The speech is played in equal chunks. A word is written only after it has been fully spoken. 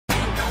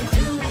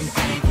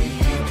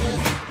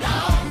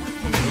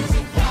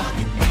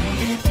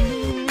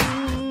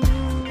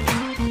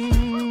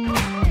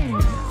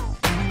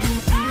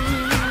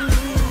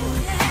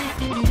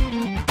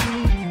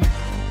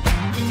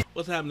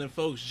happening,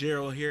 folks?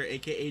 Gerald here,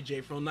 aka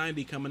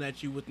J-Fro90, coming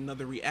at you with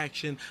another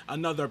reaction,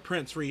 another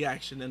Prince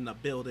reaction in the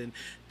building.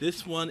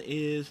 This one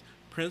is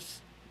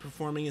Prince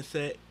performing a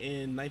set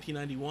in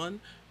 1991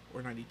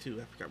 or 92,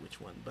 I forgot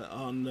which one, but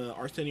on the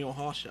Arsenio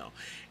Hall show.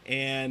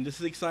 And this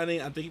is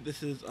exciting. I think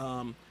this is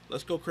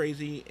Let's Go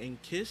Crazy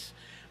and Kiss,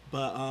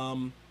 but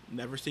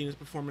never seen his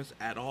performance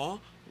at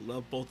all.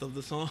 Love both of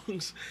the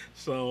songs,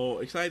 so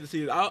excited to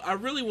see it. I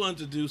really wanted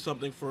to do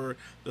something for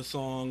the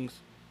songs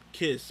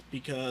Kiss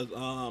because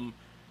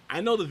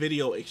I know the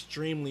video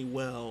extremely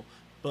well,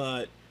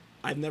 but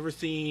I've never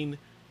seen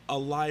a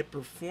live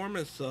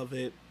performance of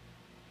it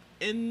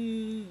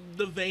in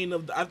the vein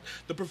of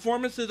the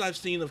performances I've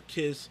seen of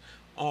Kiss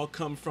all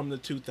come from the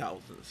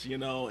 2000s, you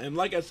know. And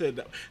like I said,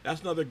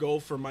 that's another goal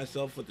for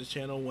myself with the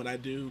channel when I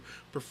do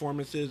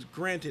performances.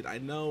 Granted, I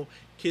know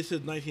Kiss is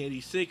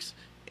 1986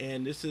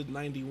 and this is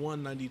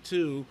 91,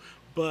 92,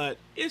 but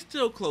it's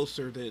still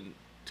closer than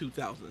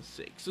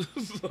 2006.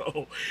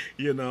 So,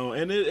 you know,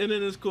 and it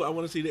is cool. I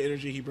want to see the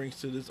energy he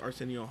brings to this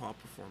Arsenio Hall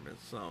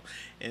performance. So,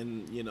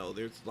 and you know,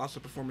 there's lots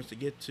of performance to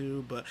get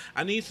to, but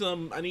I need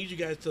you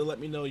guys to let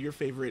me know your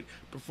favorite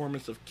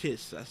performance of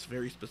Kiss. That's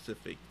very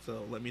specific,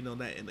 so let me know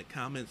that in the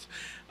comments.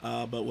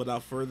 But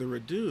without further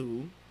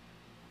ado,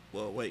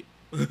 well, wait.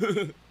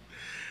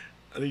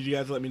 I need you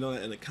guys to let me know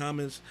that in the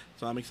comments.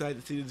 So I'm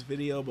excited to see this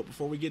video. But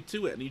before we get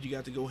to it, I need you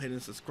guys to go ahead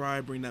and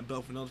subscribe. Ring that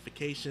bell for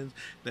notifications.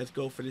 Let's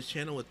go for this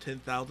channel with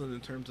 10,000 in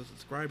terms of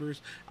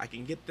subscribers. I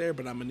can get there,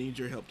 but I'm going to need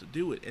your help to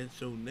do it. And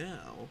so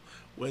now,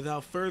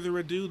 without further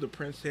ado, the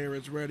Prince hair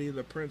is ready.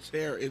 The Prince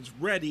hair is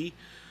ready.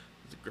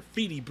 There's a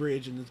graffiti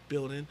bridge in this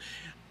building.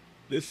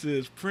 This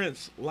is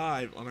Prince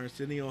live on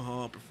Arsenio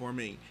Hall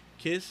performing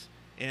Kiss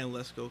and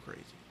Let's Go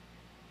Crazy.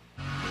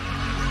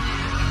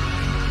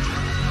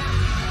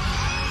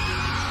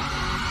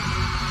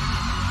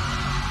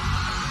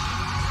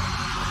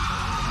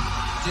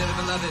 Dear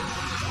beloved,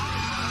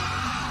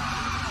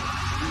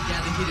 we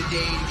gather here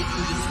today to get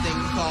through this thing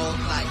called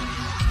life.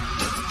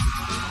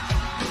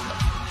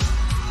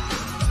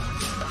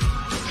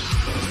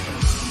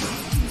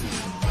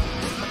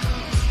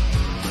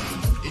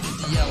 It is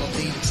the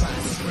elevator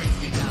trying to break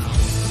me down.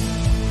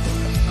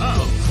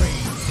 Oh,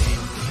 crazy.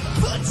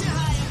 Put your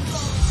high and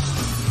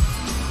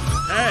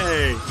low.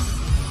 Hey.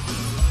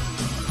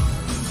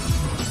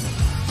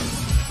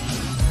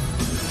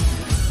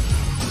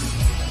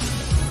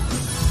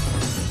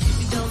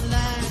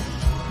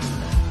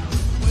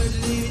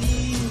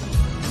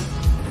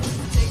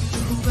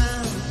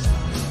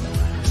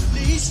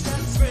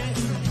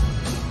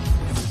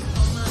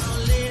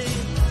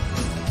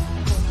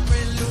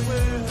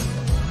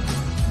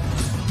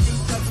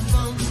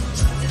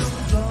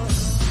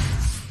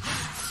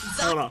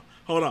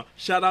 Hold on.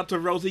 Shout out to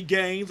Rosie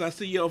Gaines. I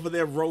see you over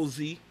there,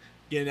 Rosie.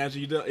 Again,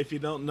 if you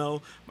don't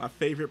know, my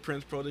favorite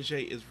Prince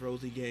protege is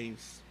Rosie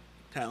Gaines,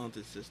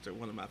 talented sister,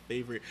 one of my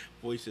favorite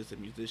voices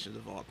and musicians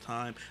of all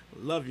time.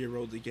 Love you,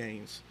 Rosie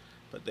Gaines.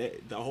 But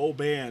the whole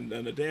band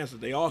and the dancers,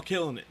 they all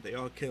killing it. They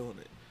all killing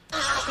it.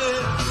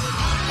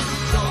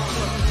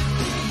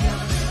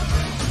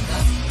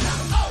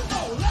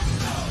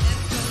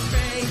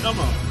 Come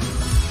on.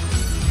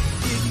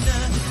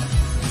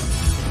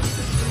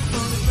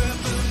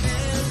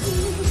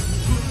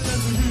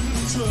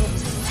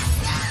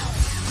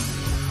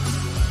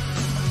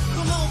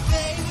 Come on,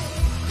 baby.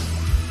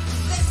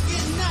 Let's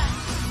get nice.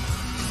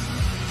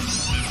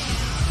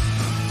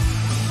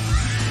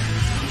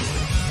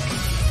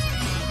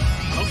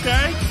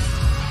 Okay.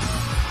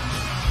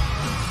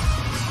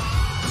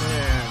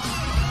 Man.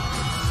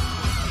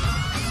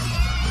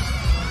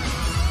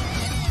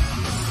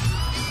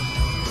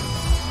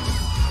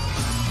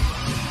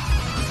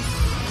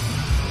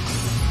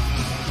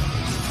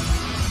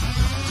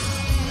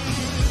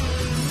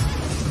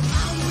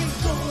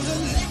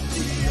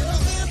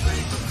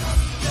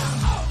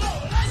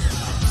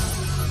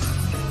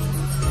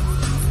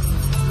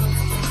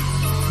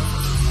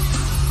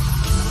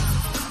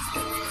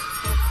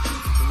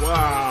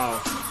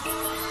 Wow,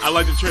 I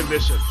like the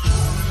transition.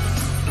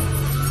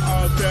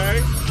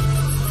 Okay.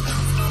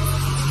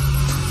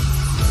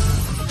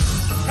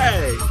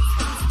 Hey.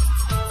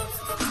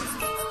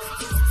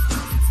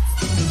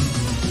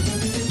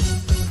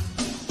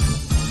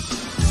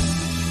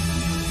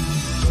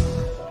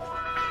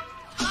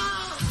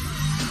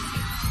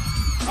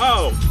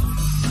 Oh,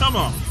 come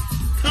on.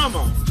 Come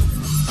on.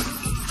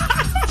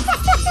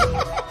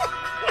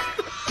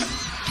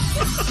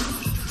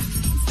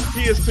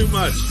 He is too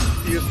much.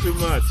 He is too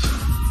much.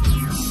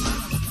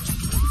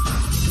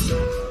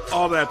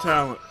 All that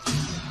talent.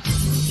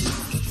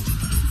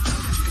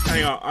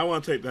 Hang on, I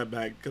want to take that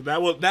back because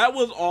that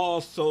was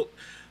all so.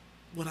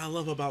 What I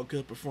love about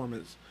good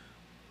performance,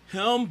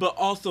 him, but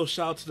also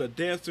shout out to the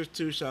dancers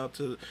too. Shout out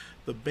to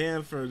the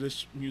band for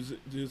this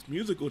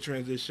musical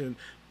transition.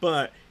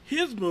 But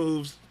his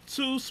moves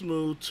too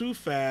smooth, too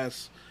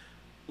fast.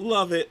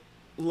 Love it.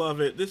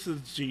 Love it. This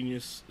is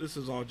genius. This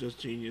is all just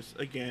genius.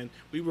 Again,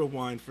 we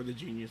rewind for the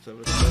genius of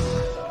it.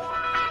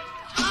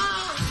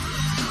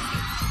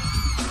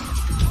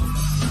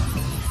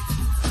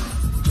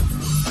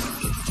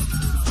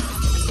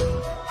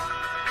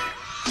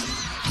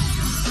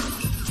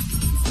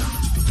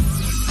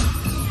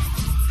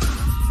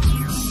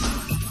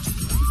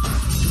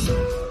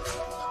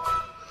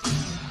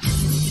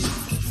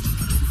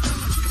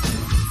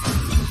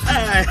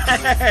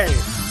 Hey.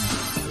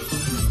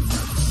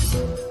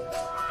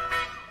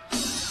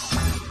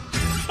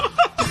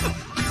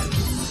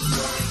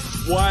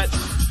 What?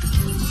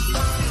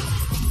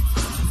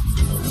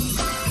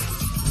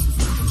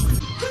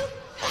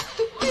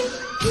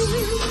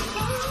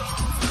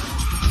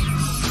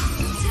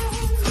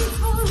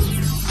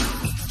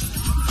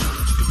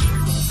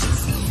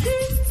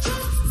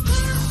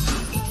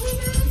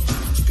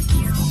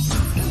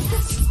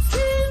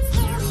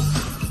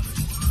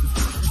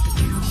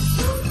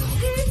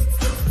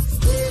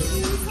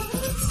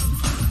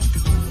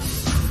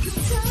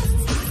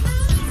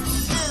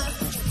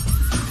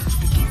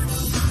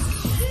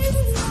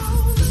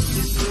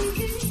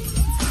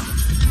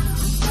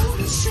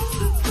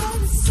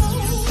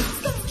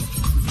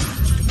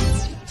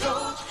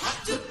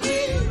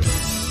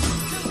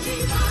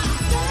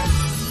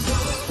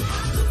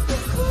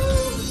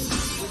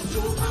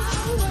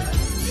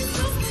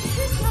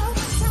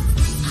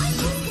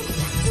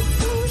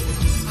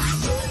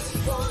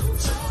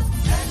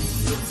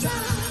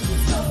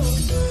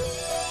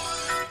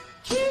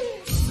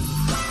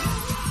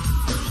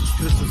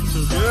 This is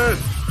too good.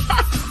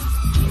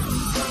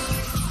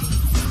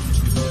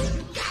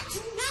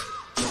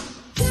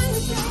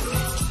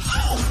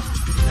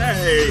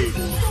 Hey.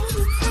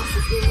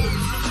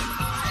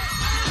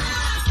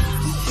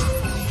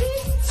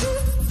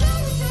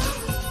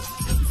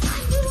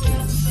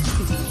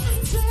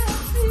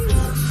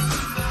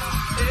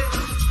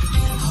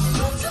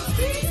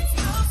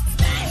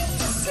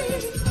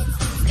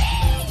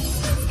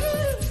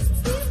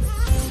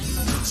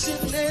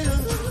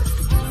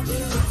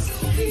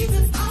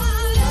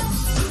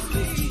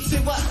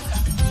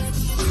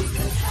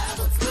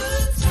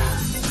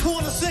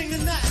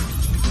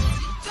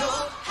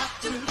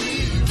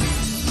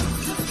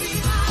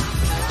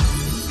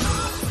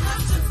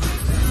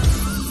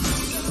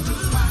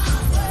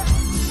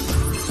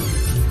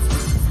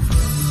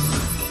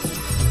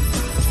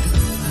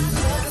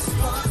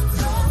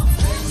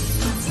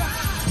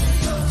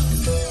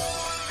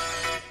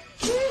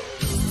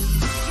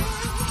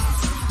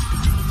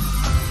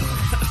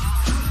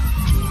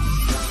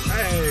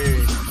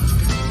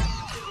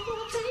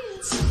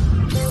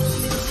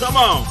 Come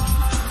on.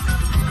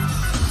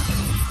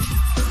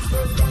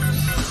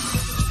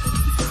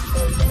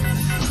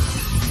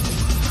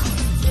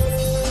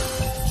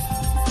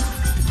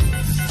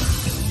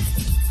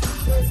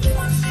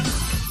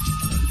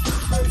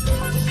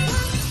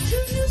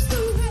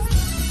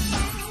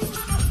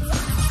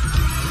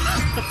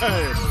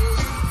 Hey.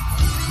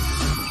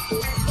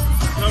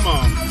 Come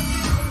on.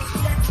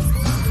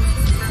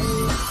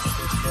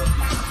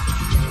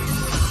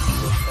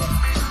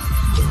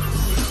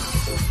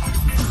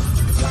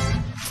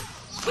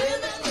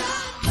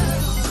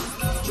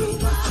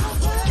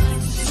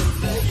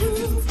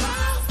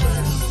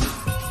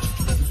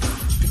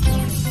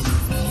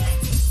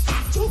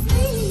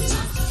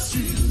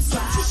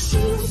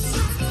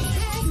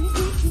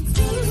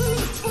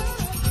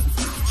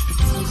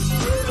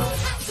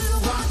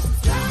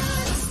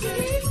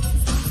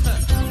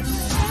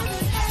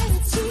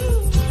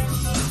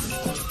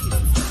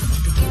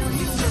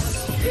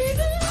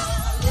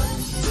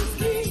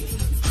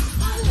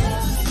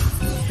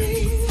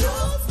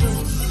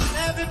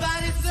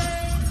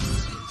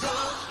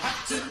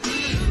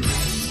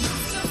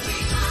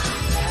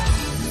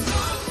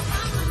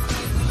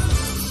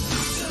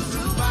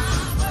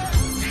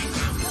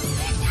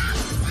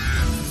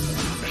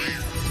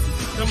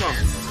 Come on.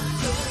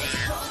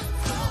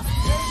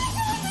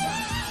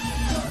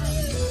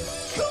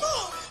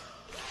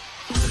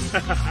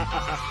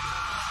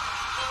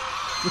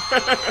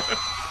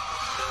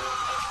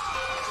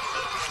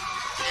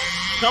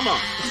 Come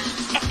on.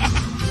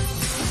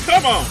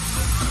 Come on.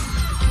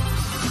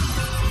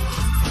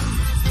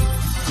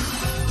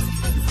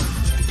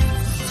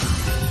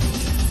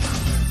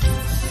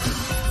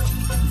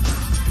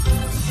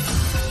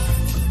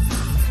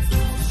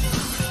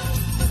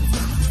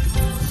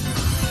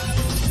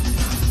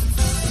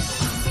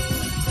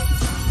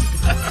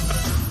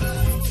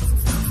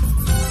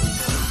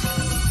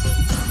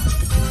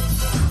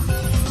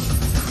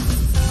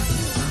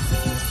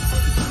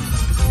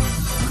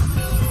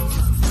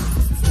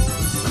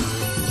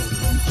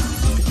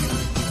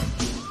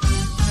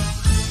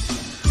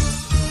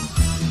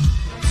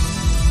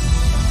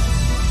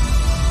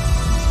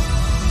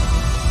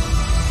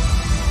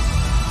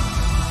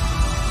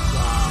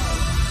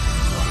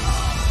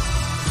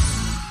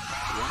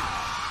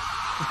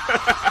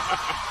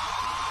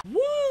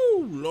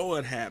 Woo!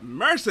 Lord have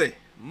mercy.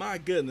 My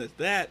goodness,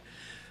 that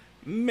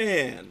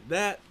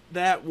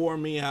wore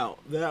me out.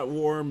 That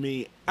wore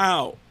me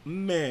out.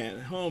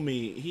 Man,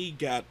 homie, he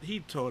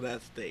tore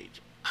that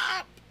stage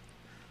up.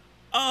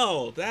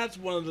 Oh, that's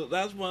one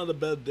of the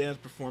best dance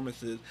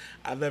performances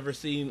I've ever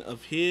seen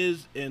of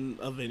his and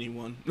of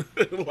anyone.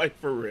 Like,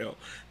 for real.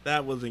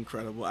 That was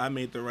incredible. I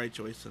made the right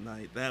choice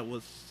tonight. That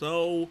was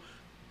so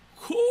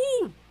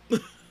cool.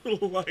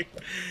 Like,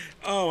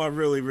 oh, I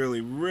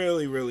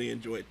really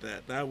enjoyed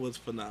that. That was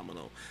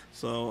phenomenal.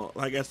 So,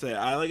 like I said,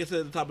 at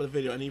the top of the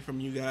video, I need from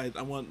you guys.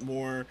 I want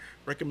more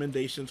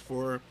recommendations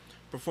for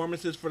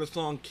performances for the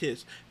song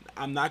 "Kiss."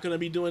 I'm not gonna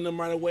be doing them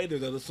right away.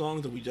 There's other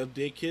songs that we just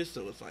did "Kiss,"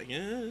 so it's like,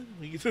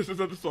 there's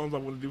other songs I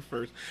want to do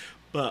first.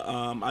 But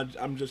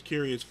I'm just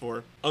curious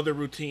for other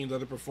routines,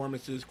 other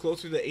performances,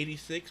 closer to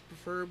 86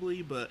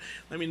 preferably. But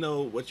let me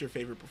know what your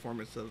favorite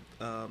performance of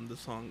the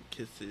song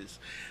 "Kiss" is.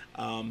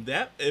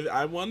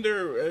 I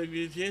wonder,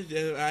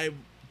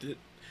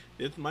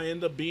 it might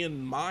end up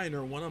being mine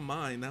or one of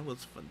mine. That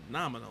was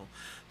phenomenal.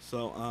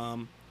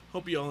 So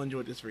hope you all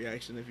enjoyed this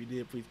reaction. If you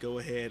did, please go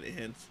ahead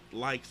and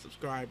like,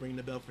 subscribe, ring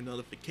the bell for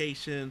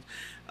notifications,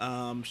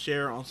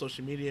 share on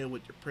social media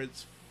with your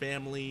Prince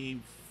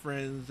family,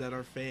 friends that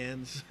are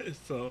fans,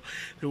 so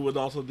who would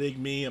also dig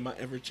me and my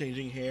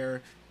ever-changing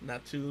hair,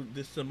 not too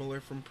dissimilar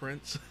from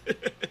Prince.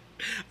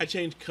 I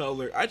changed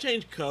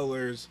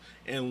colors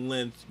and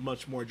length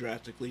much more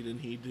drastically than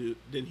he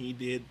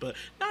did, but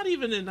not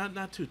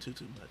too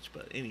much.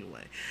 But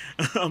anyway,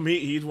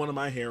 he's one of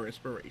my hair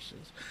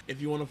inspirations.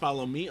 If you want to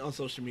follow me on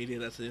social media,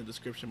 that's in the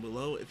description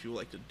below. If you would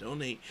like to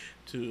donate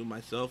to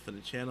myself and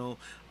the channel,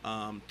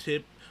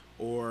 tip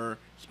or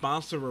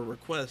sponsor a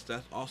request,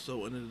 that's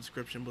also in the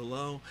description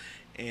below.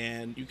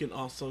 And you can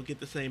also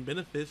get the same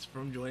benefits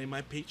from joining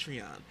my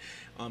Patreon.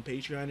 On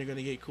Patreon, you're going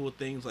to get cool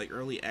things like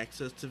early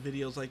access to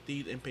videos like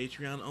these and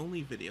Patreon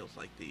only videos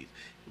like these.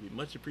 It would be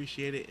much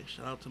appreciated, and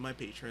shout out to my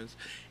patrons.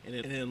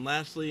 And then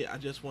lastly, I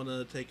just want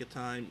to take a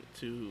time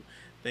to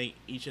thank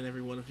each and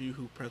every one of you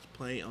who pressed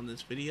play on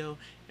this video.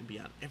 And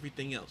beyond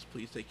everything else,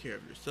 please take care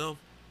of yourself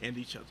and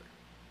each other.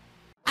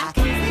 I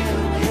can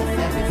feel with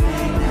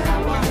everything that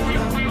I want.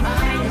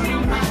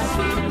 My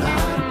sweet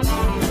love,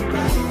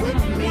 but it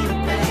wouldn't mean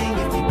a thing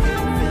if you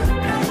didn't feel the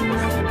pain.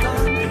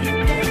 Don't you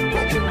get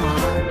what you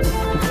want?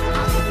 I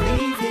can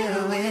leave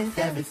here with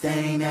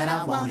everything that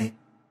I wanted.